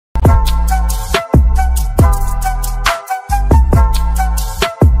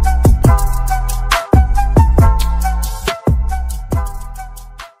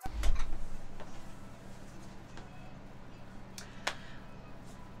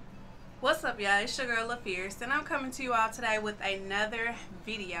What's up, y'all? It's your girl LaFierce, and I'm coming to you all today with another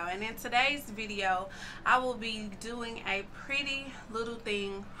video. And in today's video, I will be doing a Pretty Little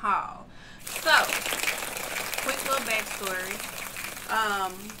Thing haul. So, quick little backstory.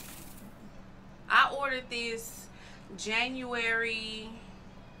 I ordered this January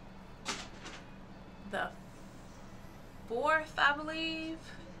the 4th, I believe.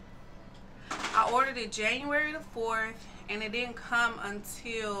 I ordered it January the 4th, and it didn't come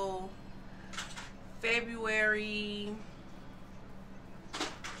until February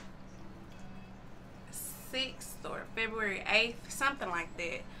 6th or February 8th, something like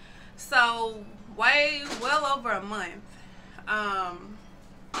that. So well over a month.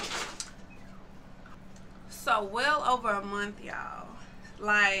 So well over a month, y'all.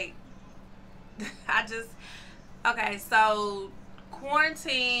 Like, okay, so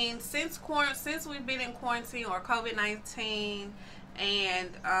quarantine, since we've been in quarantine, or COVID-19, and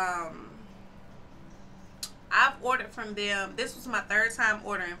I've ordered from them. This was my third time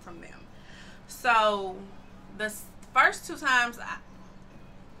ordering from them. So the first two times,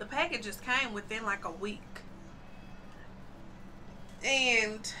 the packages came within like a week,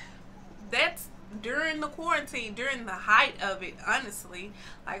 and that's during the quarantine, during the height of it. Honestly,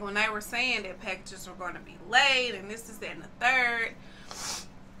 like when they were saying that packages were going to be late and this, that, and the third.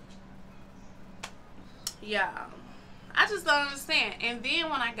 Yeah, I just don't understand. And then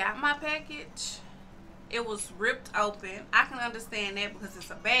when I got my package, it was ripped open. I can understand that because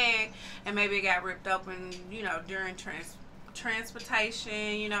it's a bag, and maybe it got ripped open, you know, during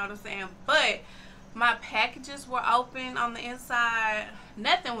transportation, you know what I'm saying? But my packages were open on the inside.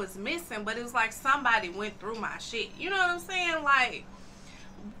 Nothing was missing, but it was like somebody went through my shit. You know what I'm saying? Like,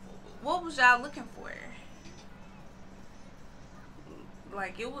 what was y'all looking for?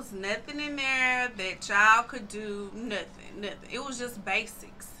 Like, it was nothing in there that y'all could do. Nothing. It was just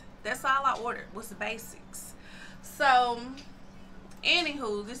basics. That's all I ordered, was the basics. So,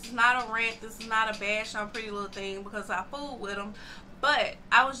 anywho, this is not a rant. This is not a bash on Pretty Little Thing, because I fooled with them. But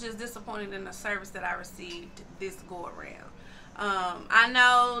I was just disappointed in the service that I received this go around. I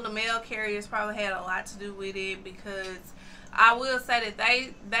know the mail carriers probably had a lot to do with it, because I will say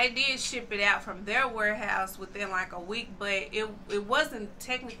that they did ship it out from their warehouse within like a week, but it wasn't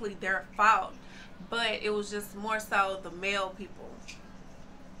technically their fault. But it was just more so the mail people,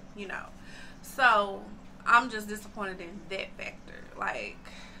 you know. So I'm just disappointed in that factor. Like,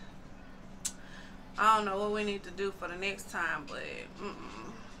 I don't know what we need to do for the next time, but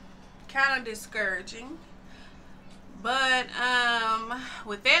kind of discouraging. But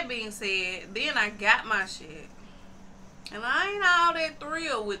with that being said, then I got my shit, and I ain't all that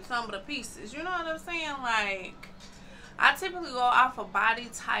thrilled with some of the pieces. You know what I'm saying? Like, I typically go off of body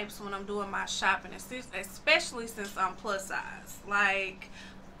types when I'm doing my shopping, especially since I'm plus size. Like,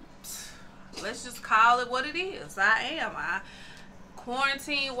 let's just call it what it is. I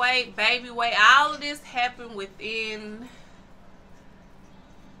quarantine weight, baby weight, all of this happened within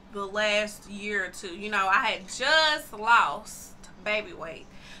the last year or two. You know, I had just lost baby weight.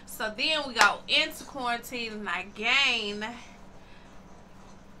 So then we go into quarantine, and I gain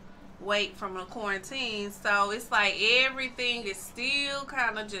weight from the quarantine. So it's like everything is still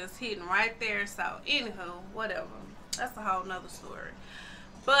kind of just hitting right there. So anywho, whatever. That's a whole nother story.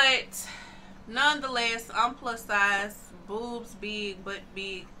 But nonetheless, I'm plus size, boobs big, butt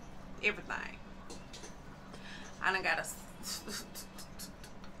big, everything. I done got a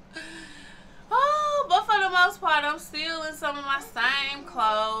oh, but for the most part, I'm still in some of my same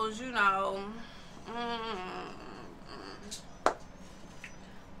clothes, you know.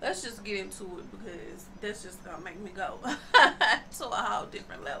 Let's just get into it, because that's just gonna make me go to a whole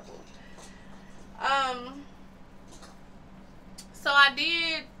different level. So I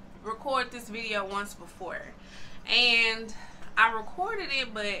did record this video once before, and I recorded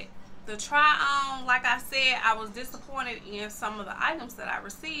it, but the try on, like I said, I was disappointed in some of the items that I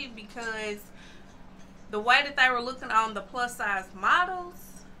received, because the way that they were looking on the plus size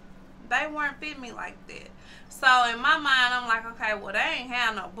models, they weren't fitting me like that. So in my mind, I'm like, okay, well, they ain't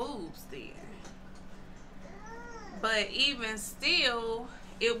have no boobs then. But even still,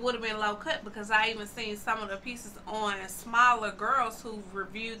 it would have been low cut, because I even seen some of the pieces on smaller girls who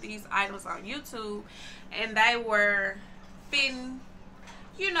reviewed these items on YouTube, and they were fitting,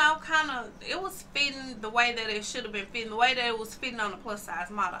 you know, kind of, it was fitting the way that it should have been fitting, the way that it was fitting on the plus size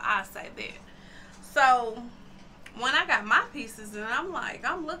model, I say that. So when I got my pieces, and I'm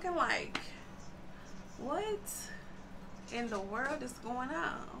looking like, what in the world is going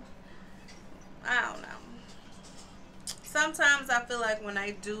on? I don't know. Sometimes I feel like when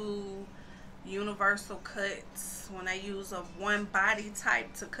they do universal cuts, when they use a one body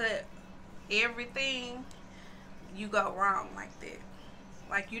type to cut everything, you go wrong like that.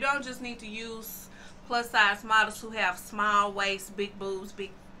 Like, you don't just need to use plus size models who have small waist, big boobs,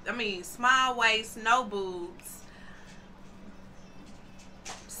 small waist, no boobs,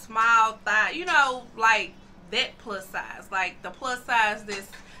 small thigh, you know, like that plus size. Like the plus size that's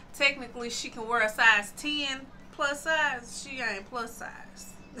technically she can wear a size 10 plus size, she ain't plus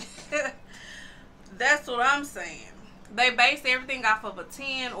size. That's what I'm saying. They base everything off of a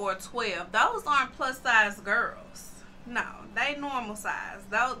 10 or a 12. Those aren't plus size girls. No, they normal size.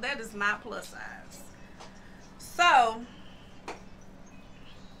 That is not plus size. So,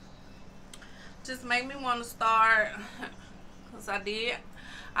 just make me want to start, because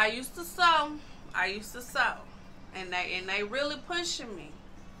I used to sew. And they really pushing me.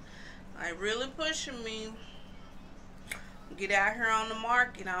 Get out here on the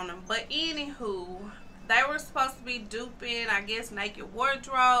market on them. But anywho, they were supposed to be duping, I guess, Naked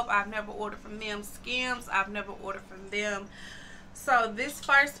Wardrobe. I've never ordered from them. Skims, I've never ordered from them. So this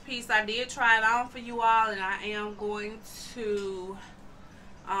first piece, I did try it on for you all, and I am going to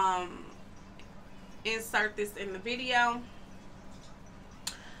insert this in the video.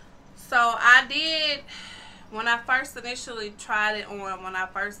 So I did, when I first initially tried it on, when I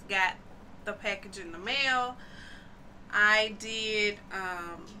first got the package in the mail, I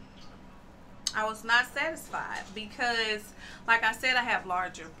was not satisfied because, like I said, I have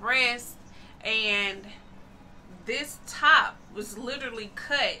larger breasts, and this top was literally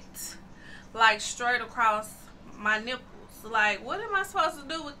cut like straight across my nipples. Like, what am I supposed to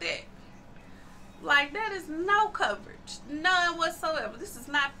do with that? Like, that is no coverage, none whatsoever. This is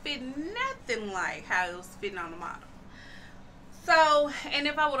not fitting nothing like how it was fitting on the model. So, and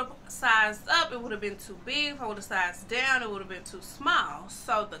if I would have sized up, it would have been too big. If I would have sized down, it would have been too small.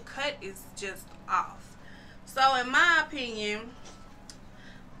 So the cut is just off. So in my opinion,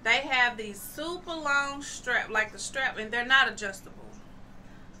 they have these super long strap, like the strap, and they're not adjustable.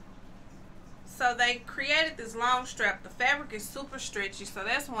 So they created this long strap. The fabric is super stretchy, so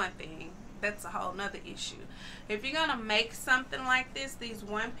that's one thing. That's a whole nother issue. If you're gonna make something like this, these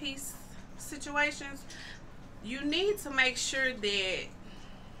one-piece situations, you need to make sure that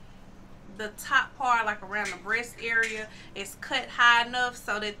the top part, like around the breast area, is cut high enough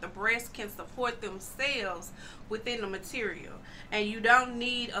so that the breasts can support themselves within the material. And you don't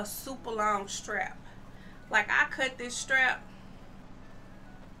need a super long strap. Like, I cut this strap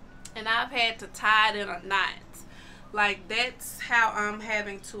and I've had to tie it in a knot. Like, that's how I'm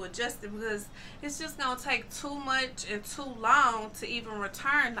having to adjust it, because it's just gonna take too much and too long to even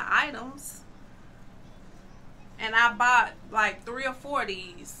return the items. And I bought like 3 or 4 of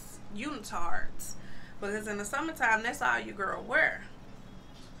these unitards, because in the summertime, that's all your girl wear.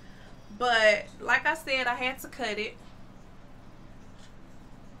 But like I said, I had to cut it,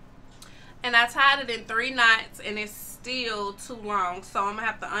 and I tied it in 3 knots, and it's still too long. So I'm gonna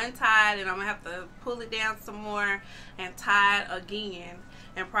have to untie it, and I'm gonna have to pull it down some more and tie it again,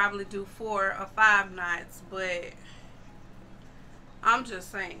 and probably do 4 or 5 knots. But I'm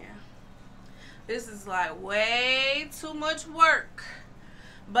just saying, this is like way too much work.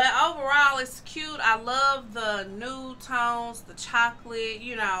 But overall, it's cute. I love the nude tones, the chocolate,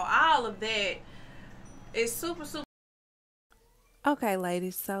 you know, all of that. It's super, super. Okay,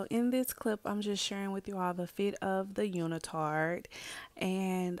 ladies, so in this clip, I'm just sharing with you all the fit of the unitard,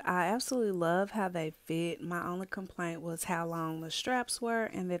 and I absolutely love how they fit. My only complaint was how long the straps were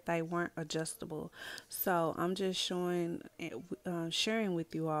and that they weren't adjustable. So I'm just sharing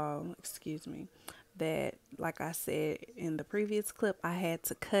with you all, excuse me, that, like I said in the previous clip, I had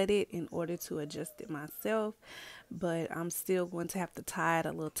to cut it in order to adjust it myself. But I'm still going to have to tie it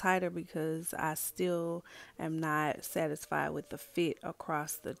a little tighter because I still am not satisfied with the fit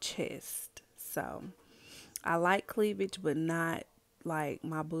across the chest. So I like cleavage, but not like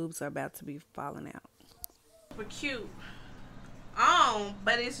my boobs are about to be falling out. Super cute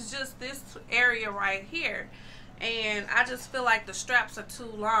but it's just this area right here, and I just feel like the straps are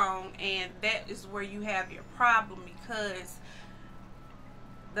too long, and that is where you have your problem, because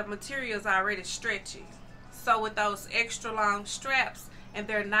the material is already stretchy. So with those extra long straps, and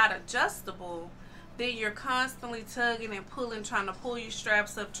they're not adjustable, then you're constantly tugging and pulling, trying to pull your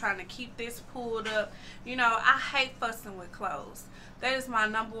straps up, trying to keep this pulled up. You know, I hate fussing with clothes. That is my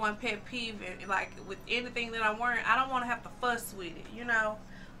 #1 pet peeve. And like with anything that I'm wearing, I don't want to have to fuss with it. You know,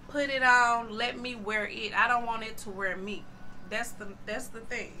 put it on, let me wear it. I don't want it to wear me. That's the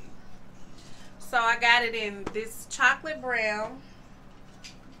thing. So I got it in this chocolate brown.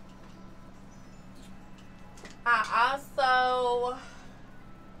 I also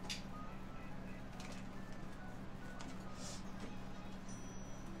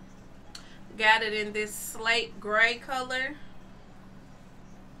Got it in this slate gray color.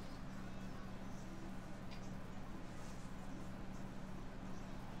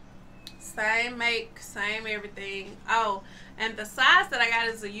 Same make, same everything. Oh, and the size that I got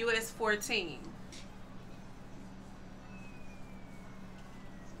is a US 14.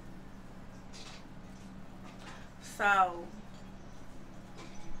 So,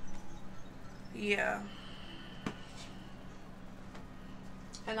 yeah.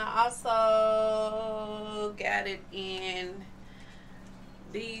 And I also got it in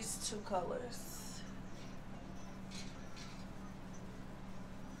these two colors.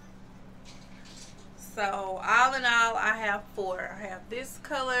 So all in all, I have 4. I have this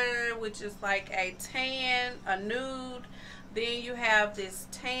color, which is like a tan, a nude. Then you have this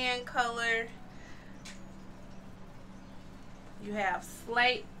tan color. You have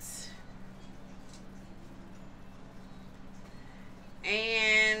slate.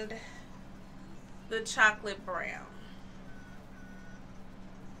 And the chocolate brown.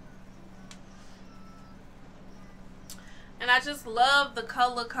 And I just love the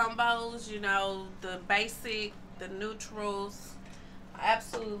color combos, you know, the basic, the neutrals. I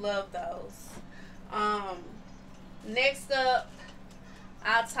absolutely love those. Next up,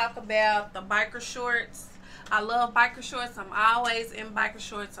 I'll talk about the biker shorts. I love biker shorts. I'm always in biker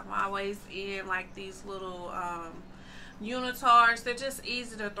shorts. I'm always in like these little unitards. They're just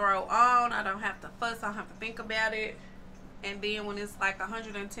easy to throw on. I don't have to fuss. I don't have to think about it. And then when it's like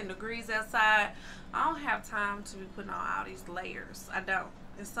 110 degrees outside, I don't have time to be putting on all these layers. I don't.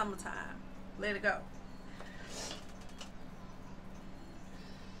 It's summertime. Let it go.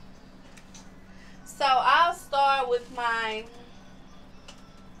 So I'll start with my...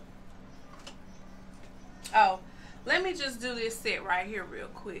 Oh, let me just do this set right here real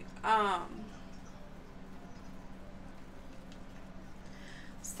quick.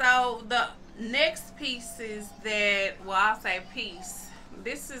 So the next pieces that, well, I'll say piece.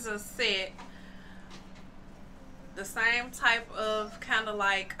 This is a set. The same type of kind of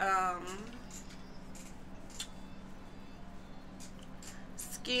like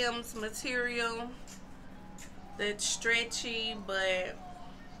Skims material. That's stretchy but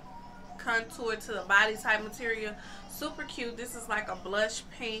contour to the body type material. Super cute. This is like a blush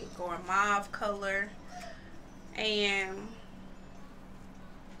pink or a mauve color. And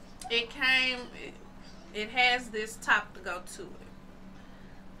it has this top to go to it.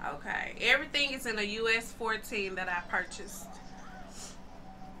 Okay, everything is in a US 14 that I purchased.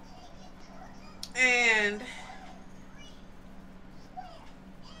 And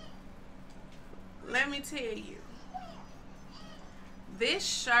let me tell you, this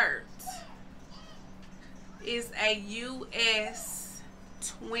shirt is a US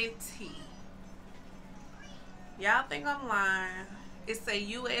 20. Y'all think I'm lying. It's a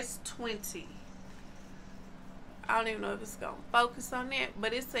US 20. I don't even know if it's going to focus on that,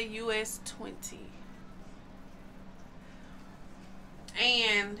 but it's a US 20.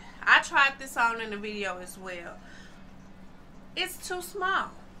 And I tried this on in the video as well. It's too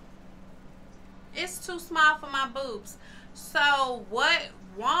small. It's too small for my boobs. So what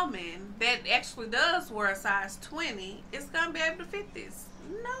woman that actually does wear a size 20 is going to be able to fit this?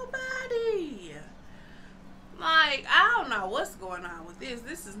 Nobody. Like, I don't know what's going on with this.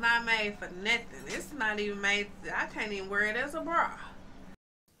 This is not made for nothing. It's not even made, I can't even wear it as a bra.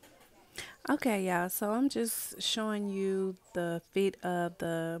 Okay, y'all, so I'm just showing you the fit of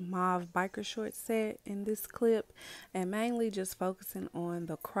the mauve biker short set in this clip, and mainly just focusing on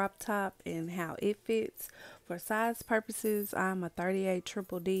the crop top and how it fits. For size purposes, I'm a 38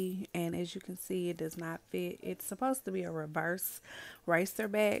 triple D, and as you can see, it does not fit. It's supposed to be a reverse racer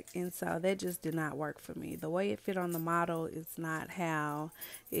back, and so that just did not work for me. The way it fit on the model is not how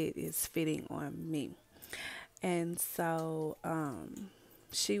it is fitting on me. And so,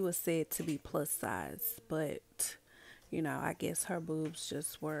 she was said to be plus size, but you know, I guess her boobs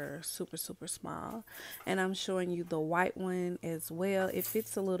just were super, super small. And I'm showing you the white one as well. It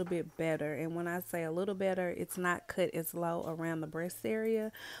fits a little bit better. And when I say a little better, it's not cut as low around the breast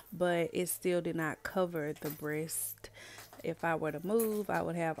area, but it still did not cover the breast. If I were to move, I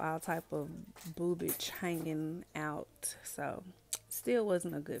would have all type of boobage hanging out. So still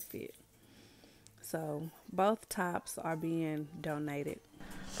wasn't a good fit. So both tops are being donated.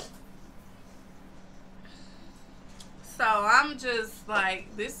 So I'm just like,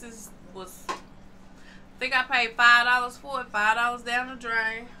 was I think I paid $5 for it, $5 down the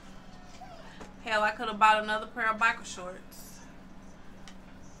drain. Hell, I could have bought another pair of biker shorts.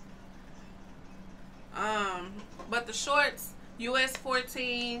 But the shorts, US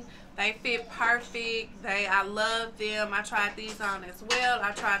 14, They fit perfect. I love them. I tried these on as well.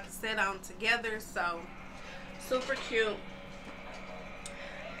 I tried to set on together, so super cute.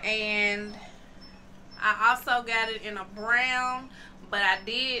 And I also got it in a brown, but I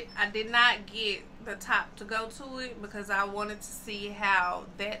did not get the top to go to it because I wanted to see how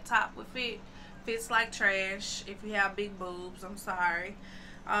that top would fit. Fits like trash if you have big boobs. I'm sorry.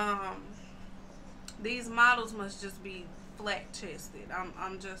 These models must just be flat chested.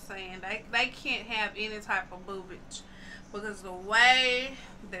 I'm just saying they can't have any type of boobage because the way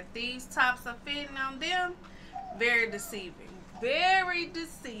that these tops are fitting on them, very deceiving. Very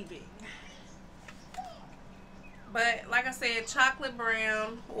deceiving. But like I said, chocolate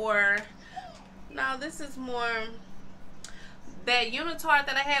brown, or no, this is more, that unitard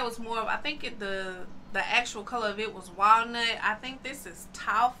that I had was more of, I think the actual color of it was walnut. I think this is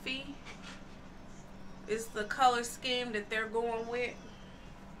toffee. Is the color scheme that they're going with.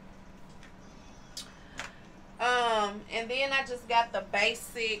 And then I just got the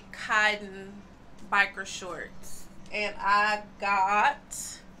basic cotton biker shorts. And I got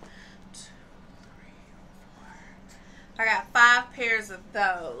 5 pairs of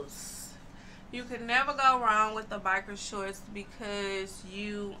those. You can never go wrong with the biker shorts because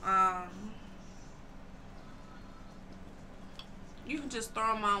you can just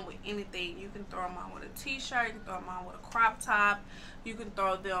throw them on with anything. You can throw them on with a t-shirt, you can throw them on with a crop top, you can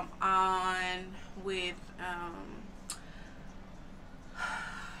throw them on with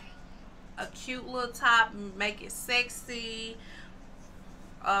a cute little top, make it sexy,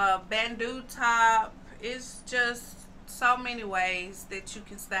 bandeau top. It's just so many ways that you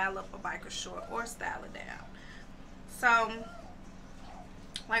can style up a biker short or style it down. So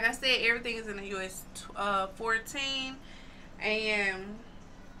like I said, everything is in the US 14, and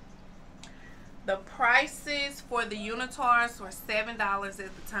the prices for the unitards were $7 at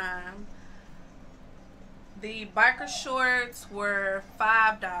the time. The biker shorts were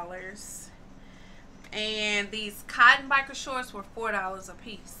 $5, and these cotton biker shorts were $4 a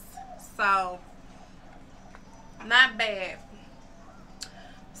piece. So not bad.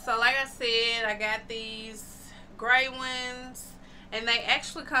 So like I said, I got these gray ones, and they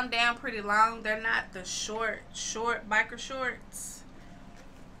actually come down pretty long. They're not the short biker shorts.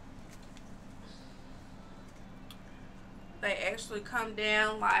 They actually come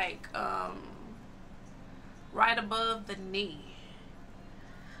down like right above the knee.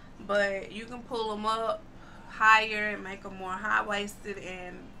 But you can pull them up higher and make them more high-waisted,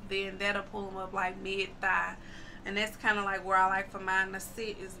 and then that'll pull them up like mid-thigh. And that's kind of like where I like for mine to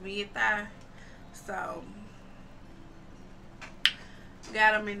sit, is mid-thigh. So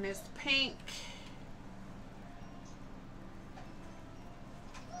got them in this pink.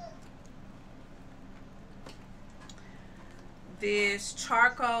 This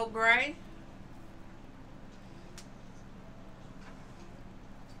charcoal gray.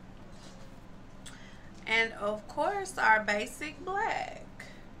 And of course our basic black.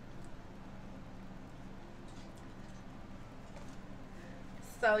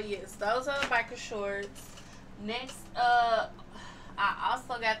 So yes, those are the biker shorts. Next up, I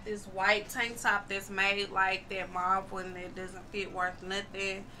also got this white tank top that's made like that mauve one that doesn't fit worth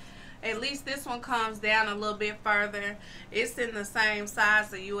nothing. At least this one comes down a little bit further. It's in the same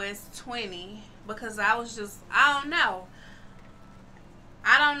size of US 20 because I don't know.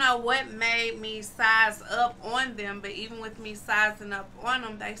 I don't know what made me size up on them, but even with me sizing up on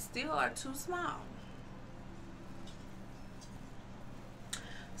them, they still are too small.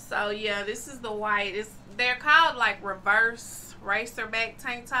 So yeah, this is the white. They're called like reverse racer back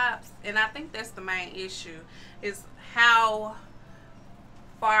tank tops, and I think that's the main issue, is how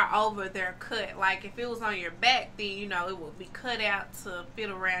far over they're cut. Like if it was on your back, then you know it would be cut out to fit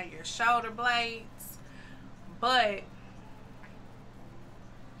around your shoulder blades, but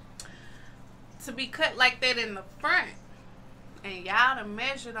to be cut like that in the front, and y'all done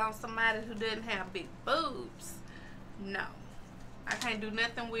measured on somebody who doesn't have big boobs, no, I can't do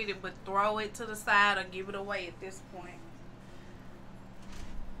nothing with it but throw it to the side or give it away at this point.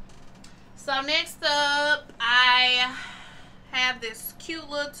 So next up, I have this cute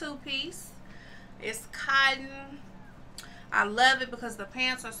little two-piece. It's cotton. I love it because the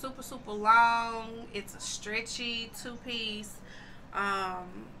pants are super long. It's a stretchy two-piece.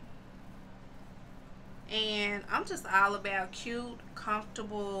 And I'm just all about cute,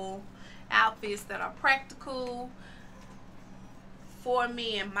 comfortable outfits that are practical for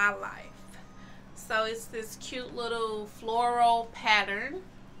me in my life. So it's this cute little floral pattern.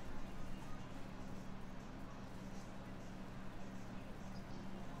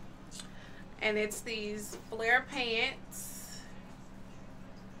 And it's these flare pants.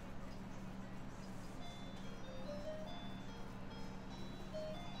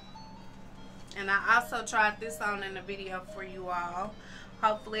 And I also tried this on in the video for you all.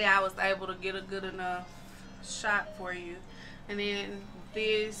 Hopefully I was able to get a good enough shot for you. And then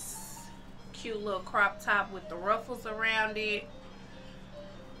this cute little crop top with the ruffles around it.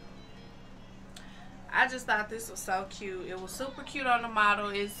 I just thought this was so cute. It was super cute on the model.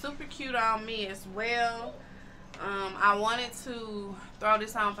 It's super cute on me as well. I wanted to throw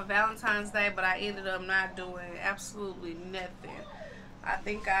this on for Valentine's Day, but I ended up not doing absolutely nothing. I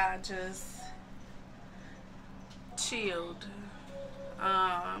think I just chilled.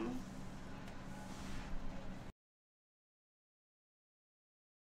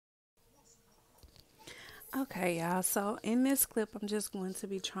 Okay, y'all. So in this clip, I'm just going to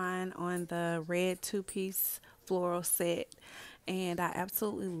be trying on the red two-piece floral set. And I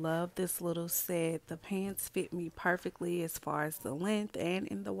absolutely love this little set. The pants fit me perfectly as far as the length and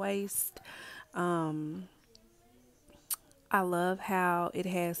in the waist. I love how it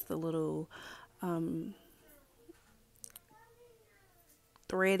has the little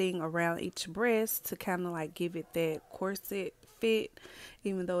threading around each breast to kind of like give it that corset fit,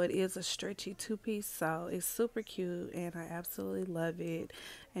 even though it is a stretchy two-piece. So it's super cute and I absolutely love it,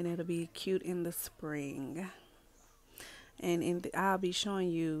 and it'll be cute in the spring. And I'll be showing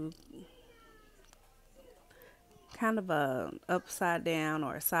you kind of a upside down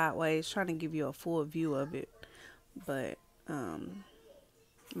or sideways, trying to give you a full view of it, but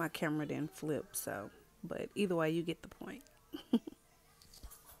my camera didn't flip, so but either way you get the point.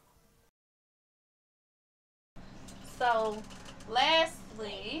 So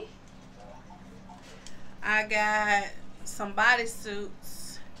lastly, I got some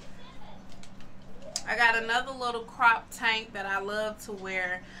bodysuits. I got another little crop tank that I love to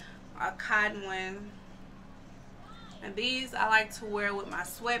wear, a cotton one. And these I like to wear with my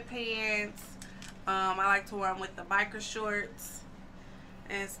sweatpants. I like to wear them with the biker shorts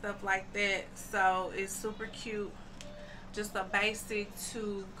and stuff like that. So it's super cute. Just a basic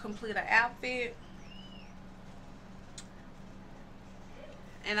to complete an outfit.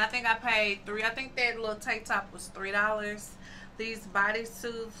 And I think I paid I think that little tank top was $3. These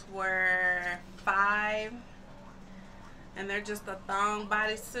bodysuits were $5. And they're just a thong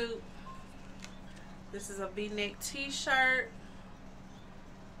bodysuit. This is a V-neck t-shirt.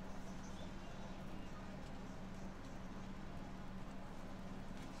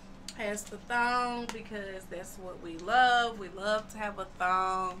 Has the thong because that's what we love. We love to have a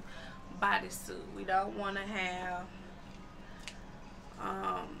thong bodysuit. We don't want to have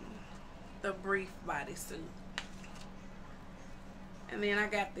the brief bodysuit. And then I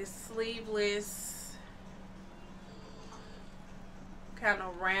got this sleeveless kind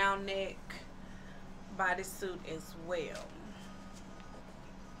of round neck bodysuit as well,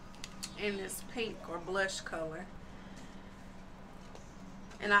 in this pink or blush color.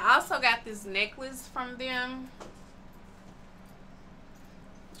 And I also got this necklace from them.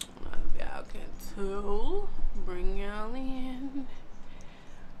 I don't know if y'all can tell. Bring y'all in.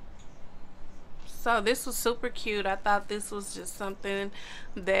 So this was super cute. I thought this was just something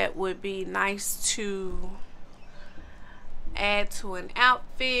that would be nice to add to an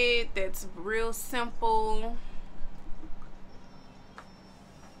outfit that's real simple.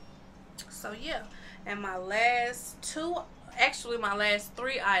 So yeah, and my last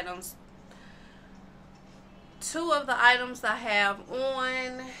three items, two of the items I have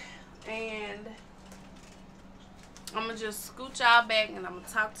on, and I'm gonna just scooch y'all back and I'm gonna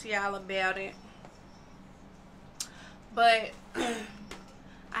talk to y'all about it. But I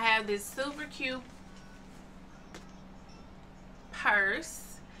have this super cute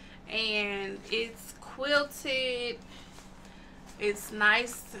purse, and it's quilted. It's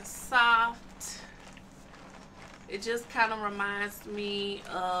nice and soft. It just kind of reminds me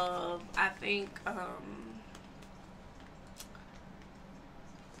of, I think,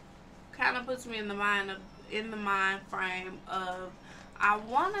 kind of puts me in the mind frame of, I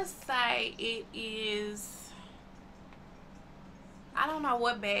want to say it is, I don't know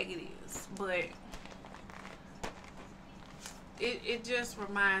what bag it is, but it just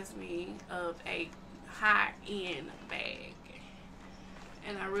reminds me of a high-end bag,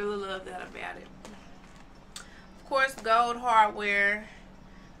 and I really love that about it. Of course, gold hardware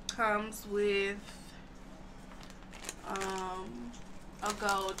comes with a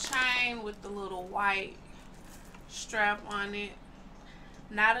gold chain with the little white strap on it,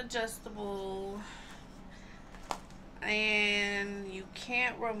 not adjustable, and you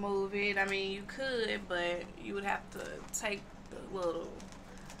can't remove it. I mean, you could, but you would have to take the little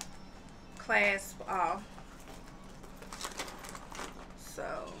clasp off.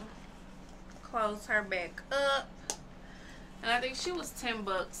 So close her back up, And I think she was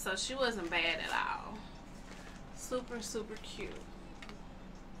 $10, so she wasn't bad at all. Super, super cute.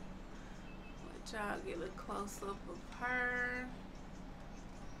 Let y'all get a close up of her.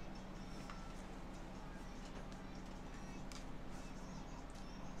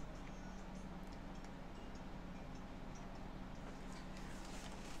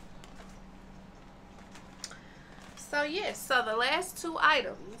 So yes, so the last two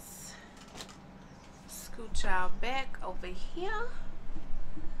items. Scoot y'all back over here.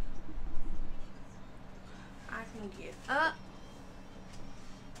 I can get up.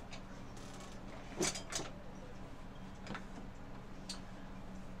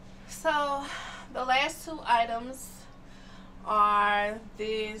 So the last two items are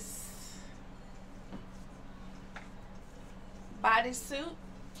this bodysuit.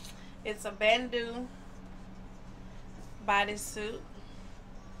 It's a bandeau bodysuit.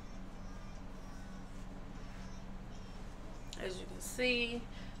 As you can see,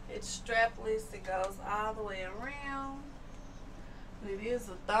 it's strapless. It goes all the way around. It is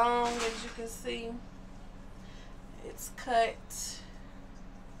a thong, as you can see. It's cut.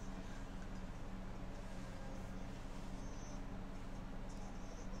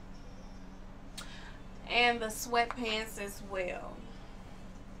 And the sweatpants as well.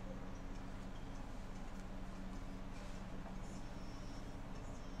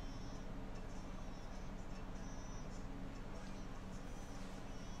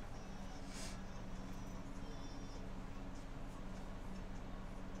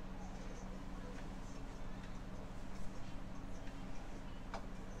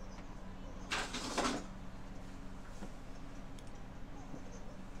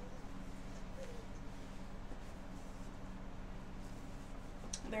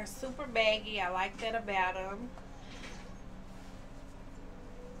 They're super baggy. I like that about them.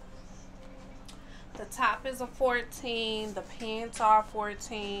 The top is a 14. The pants are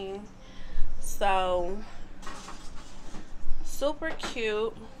 14. So, super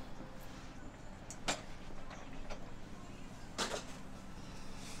cute.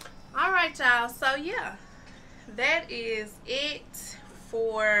 Alright, y'all. So, yeah. That is it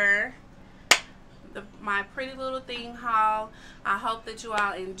for my pretty little thing haul. I hope that you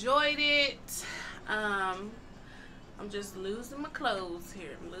all enjoyed it. I'm just losing my clothes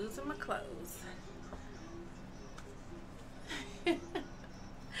here. I'm losing my clothes.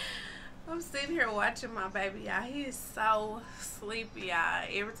 I'm sitting here watching my baby, y'all. He is so sleepy, y'all.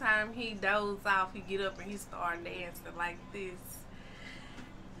 Every time he dozes off, he get up and he start dancing like this.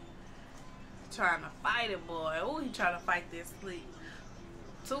 Trying to fight it, boy. Oh, he trying to fight this sleep.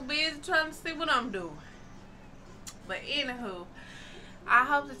 Too busy trying to see what I'm doing. But anywho, I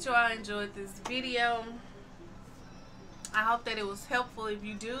hope that you all enjoyed this video. I hope that it was helpful. If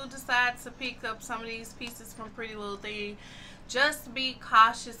you do decide to pick up some of these pieces from Pretty Little Thing, just be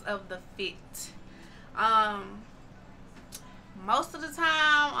cautious of the fit. Most of the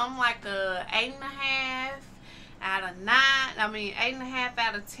time, I'm like a 8.5 out of 9. I mean, 8.5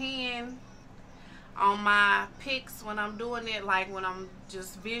 out of 10 on my picks when I'm doing it. Like when I'm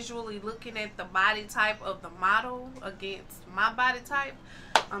just visually looking at the body type of the model against my body type,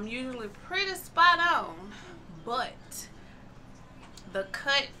 I'm usually pretty spot on. But the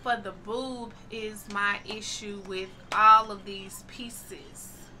cut for the boob is my issue with all of these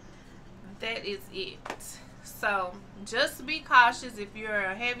pieces. That is it. So just be cautious if you're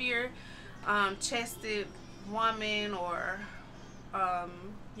a heavier chested woman or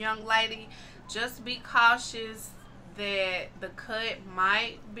young lady. Just be cautious that the cut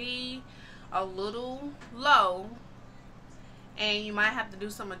might be a little low and you might have to do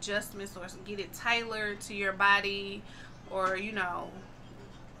some adjustments or get it tailored to your body, or you know,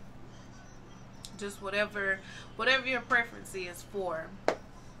 just whatever your preference is for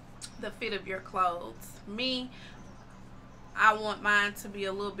the fit of your clothes. Me, I want mine to be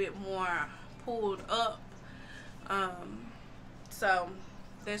a little bit more pulled up, so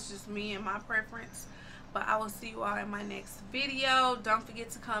that's just me and my preference. But I will see you all in my next video. Don't forget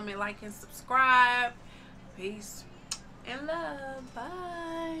to comment, like, and subscribe. Peace and love.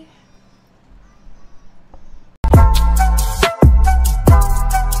 Bye.